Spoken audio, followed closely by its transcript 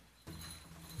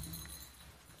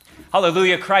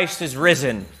Hallelujah, Christ is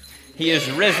risen. He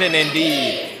is risen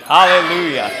indeed.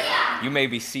 Hallelujah. You may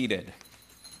be seated.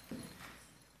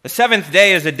 The seventh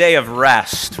day is a day of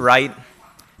rest, right?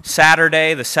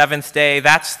 Saturday, the seventh day,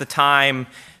 that's the time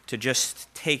to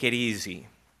just take it easy,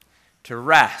 to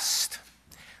rest.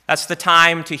 That's the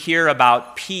time to hear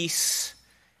about peace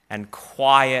and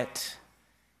quiet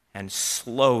and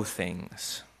slow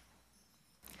things.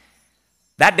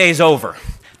 That day's over.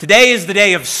 Today is the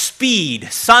day of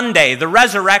speed, Sunday, the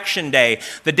resurrection day.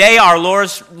 The day our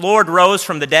Lord rose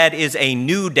from the dead is a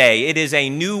new day. It is a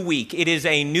new week. It is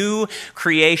a new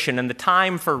creation. And the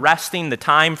time for resting, the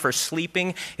time for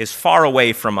sleeping is far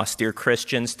away from us, dear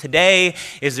Christians. Today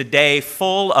is a day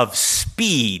full of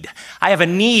speed. I have a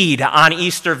need on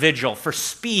Easter Vigil for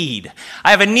speed. I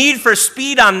have a need for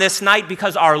speed on this night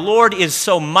because our Lord is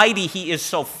so mighty. He is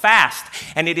so fast.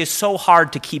 And it is so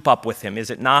hard to keep up with him,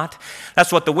 is it not?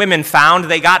 That's what the women found.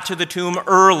 They got to the tomb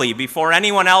early before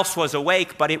anyone else was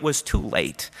awake, but it was too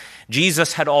late.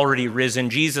 Jesus had already risen.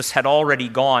 Jesus had already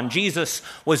gone. Jesus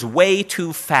was way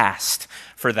too fast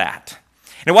for that.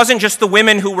 And it wasn't just the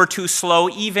women who were too slow,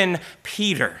 even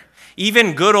Peter.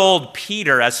 Even good old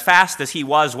Peter, as fast as he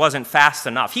was, wasn't fast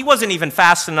enough. He wasn't even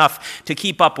fast enough to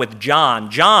keep up with John.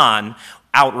 John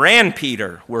outran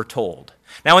Peter, we're told.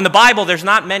 Now, in the Bible, there's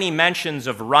not many mentions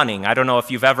of running. I don't know if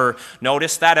you've ever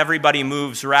noticed that. Everybody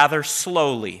moves rather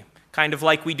slowly, kind of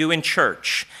like we do in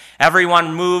church.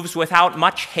 Everyone moves without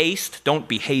much haste. Don't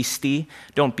be hasty.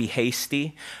 Don't be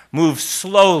hasty. Move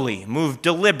slowly. Move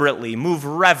deliberately. Move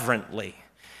reverently.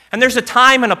 And there's a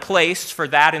time and a place for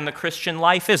that in the Christian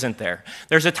life, isn't there?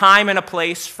 There's a time and a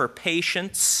place for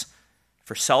patience,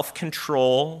 for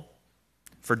self-control,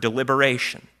 for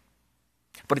deliberation.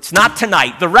 But it's not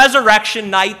tonight. The resurrection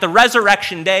night, the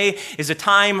resurrection day is a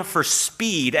time for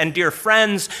speed. And dear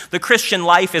friends, the Christian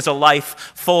life is a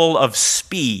life full of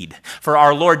speed. For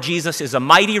our Lord Jesus is a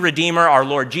mighty Redeemer. Our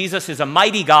Lord Jesus is a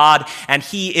mighty God, and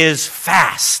he is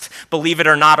fast. Believe it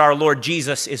or not, our Lord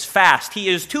Jesus is fast. He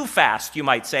is too fast, you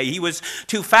might say. He was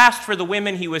too fast for the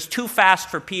women. He was too fast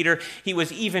for Peter. He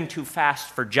was even too fast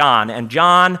for John. And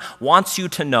John wants you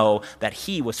to know that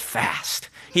he was fast.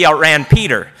 He outran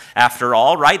Peter, after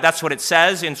all, right? That's what it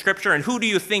says in Scripture. And who do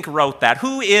you think wrote that?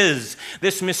 Who is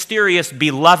this mysterious,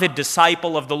 beloved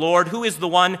disciple of the Lord? Who is the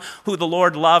one who the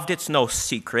Lord loved? It's no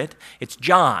secret. It's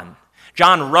John.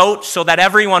 John wrote so that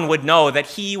everyone would know that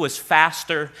he was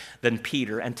faster than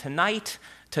Peter. And tonight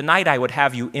I would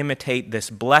have you imitate this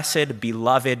blessed,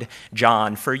 beloved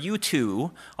John, for you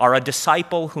too are a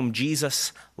disciple whom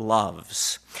Jesus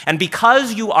loves. And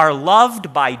because you are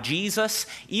loved by Jesus,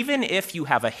 even if you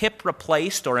have a hip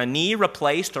replaced or a knee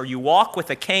replaced or you walk with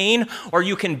a cane or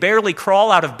you can barely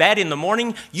crawl out of bed in the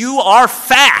morning, you are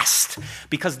fast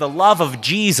because the love of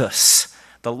Jesus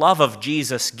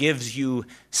gives you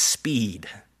speed.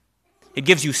 It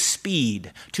gives you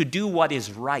speed to do what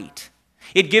is right.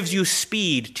 It gives you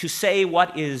speed to say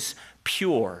what is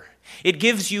pure. It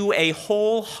gives you a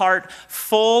whole heart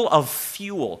full of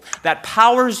fuel that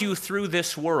powers you through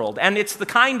this world. And it's the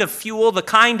kind of fuel, the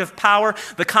kind of power,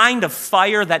 the kind of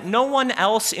fire that no one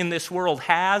else in this world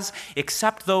has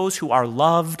except those who are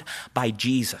loved by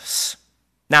Jesus.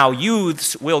 Now,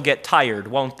 youths will get tired,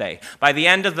 won't they? By the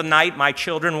end of the night, my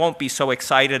children won't be so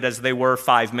excited as they were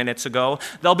 5 minutes ago.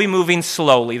 They'll be moving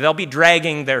slowly. They'll be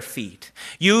dragging their feet.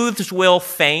 Youths will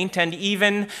faint, and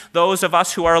even those of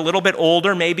us who are a little bit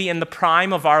older, maybe in the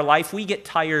prime of our life, we get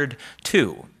tired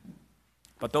too.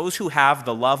 But those who have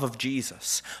the love of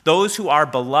Jesus, those who are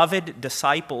beloved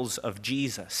disciples of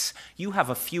Jesus, you have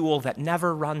a fuel that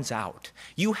never runs out.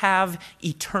 You have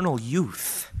eternal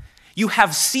youth. You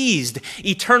have seized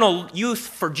eternal youth,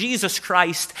 for Jesus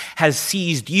Christ has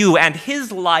seized you, and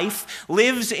his life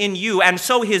lives in you, and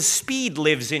so his speed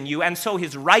lives in you, and so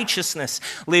his righteousness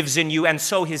lives in you, and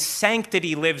so his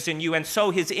sanctity lives in you, and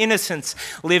so his innocence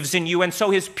lives in you, and so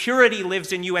his purity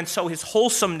lives in you, and so his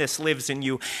wholesomeness lives in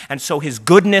you, and so his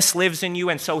goodness lives in you,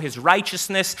 and so his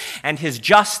righteousness, and his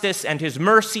justice, and his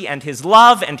mercy, and his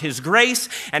love, and his grace,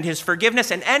 and his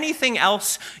forgiveness, and anything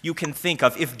else you can think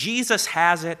of. If Jesus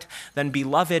has it, then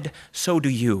beloved, so do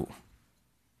you.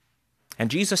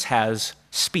 And Jesus has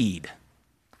speed.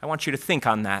 I want you to think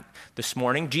on that this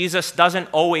morning. Jesus doesn't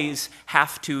always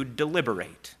have to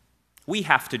deliberate. We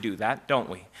have to do that, don't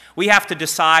we? We have to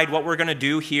decide what we're going to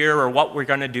do here or what we're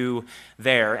going to do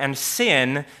there. And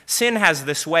sin has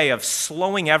this way of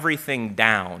slowing everything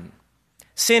down.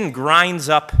 Sin grinds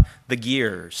up the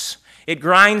gears. It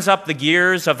grinds up the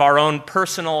gears of our own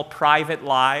personal, private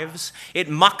lives. It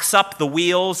mucks up the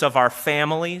wheels of our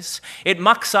families. It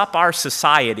mucks up our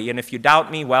society. And if you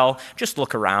doubt me, well, just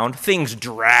look around. Things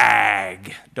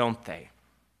drag, don't they?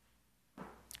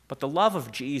 But the love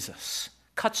of Jesus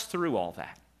cuts through all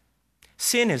that.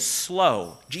 Sin is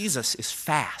slow. Jesus is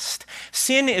fast.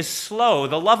 Sin is slow.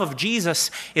 The love of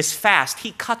Jesus is fast.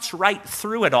 He cuts right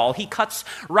through it all. He cuts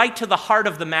right to the heart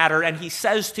of the matter, and he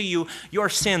says to you, your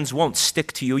sins won't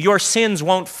stick to you. Your sins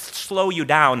won't slow you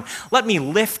down. Let me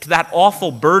lift that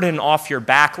awful burden off your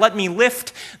back. Let me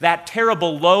lift that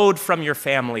terrible load from your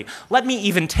family. Let me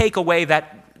even take away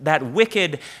that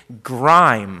wicked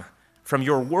grime from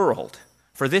your world.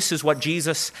 For this is what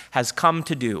Jesus has come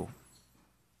to do.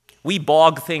 We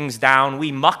bog things down,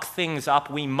 we muck things up,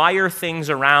 we mire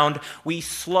things around, we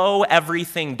slow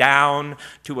everything down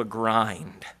to a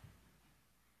grind.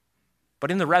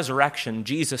 But in the resurrection,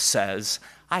 Jesus says,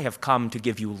 I have come to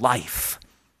give you life.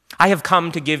 I have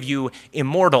come to give you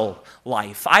immortal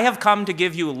life. I have come to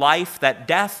give you life that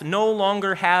death no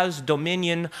longer has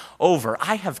dominion over.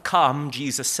 I have come,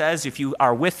 Jesus says, if you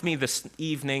are with me this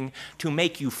evening, to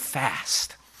make you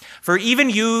fast. For even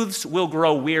youths will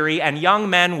grow weary and young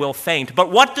men will faint.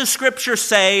 But what does Scripture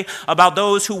say about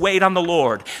those who wait on the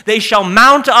Lord? They shall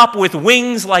mount up with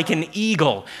wings like an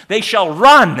eagle. They shall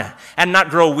run and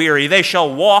not grow weary. They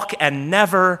shall walk and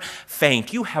never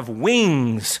faint. You have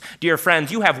wings, dear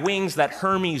friends. You have wings that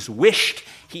Hermes wished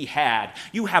he had.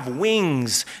 You have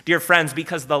wings, dear friends,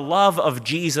 because the love of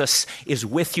Jesus is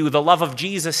with you. The love of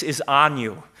Jesus is on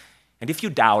you. And if you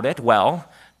doubt it, well,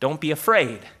 don't be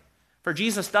afraid. For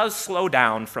Jesus does slow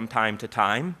down from time to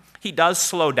time. He does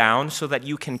slow down so that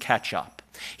you can catch up.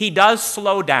 He does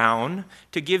slow down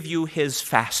to give you his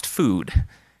fast food.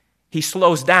 He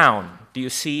slows down, do you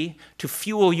see, to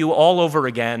fuel you all over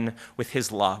again with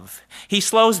his love. He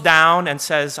slows down and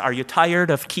says, are you tired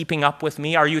of keeping up with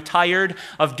me? Are you tired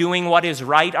of doing what is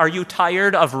right? Are you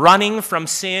tired of running from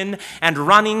sin and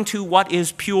running to what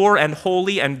is pure and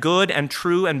holy and good and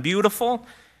true and beautiful?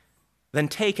 Then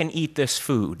take and eat this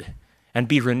food and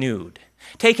be renewed.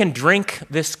 Take and drink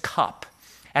this cup,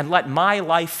 and let my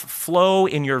life flow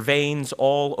in your veins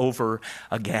all over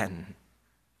again.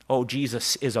 Oh,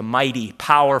 Jesus is a mighty,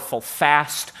 powerful,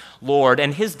 fast Lord,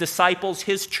 and his disciples,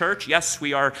 his church, yes,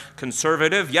 we are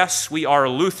conservative, yes, we are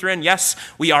Lutheran, yes,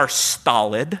 we are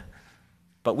stolid,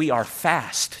 but we are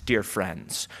fast, dear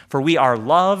friends, for we are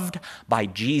loved by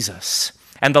Jesus.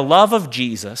 And the love of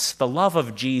Jesus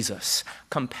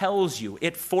compels you,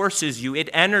 it forces you, it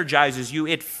energizes you,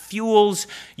 it fuels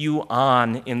you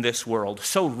on in this world.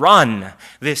 So run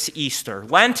this Easter.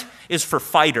 Lent is for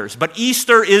fighters, but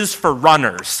Easter is for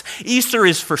runners. Easter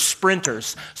is for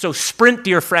sprinters. So sprint,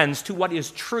 dear friends, to what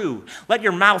is true. Let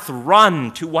your mouth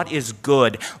run to what is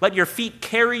good. Let your feet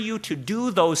carry you to do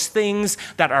those things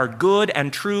that are good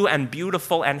and true and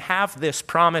beautiful, and have this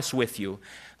promise with you,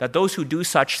 that those who do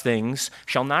such things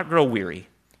shall not grow weary.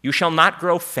 You shall not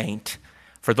grow faint,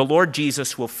 for the Lord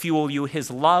Jesus will fuel you.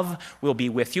 His love will be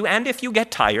with you. And if you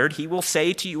get tired, he will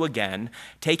say to you again,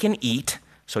 take and eat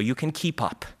so you can keep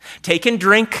up. Take and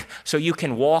drink so you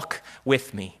can walk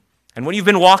with me. And when you've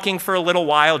been walking for a little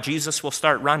while, Jesus will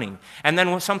start running. And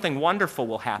then something wonderful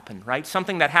will happen, right?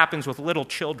 Something that happens with little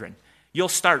children. You'll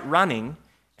start running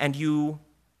and you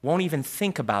won't even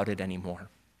think about it anymore.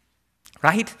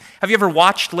 Right? Have you ever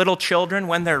watched little children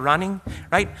when they're running?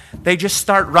 Right? They just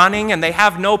start running and they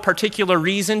have no particular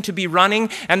reason to be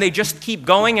running, and they just keep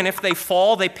going, and if they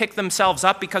fall, they pick themselves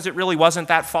up because it really wasn't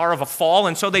that far of a fall,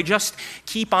 and so they just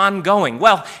keep on going.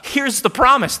 Well, here's the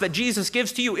promise that Jesus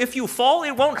gives to you. If you fall,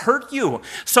 it won't hurt you.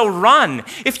 So run.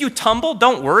 If you tumble,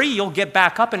 don't worry. You'll get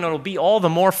back up and it'll be all the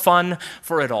more fun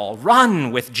for it all.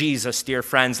 Run with Jesus, dear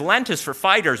friends. Lent is for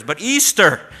fighters, but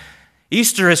Easter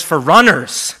is for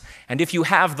runners. And if you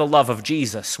have the love of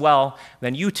Jesus, well,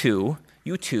 then you too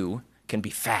can be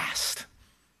fast.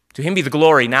 To him be the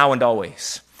glory now and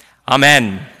always.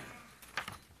 Amen.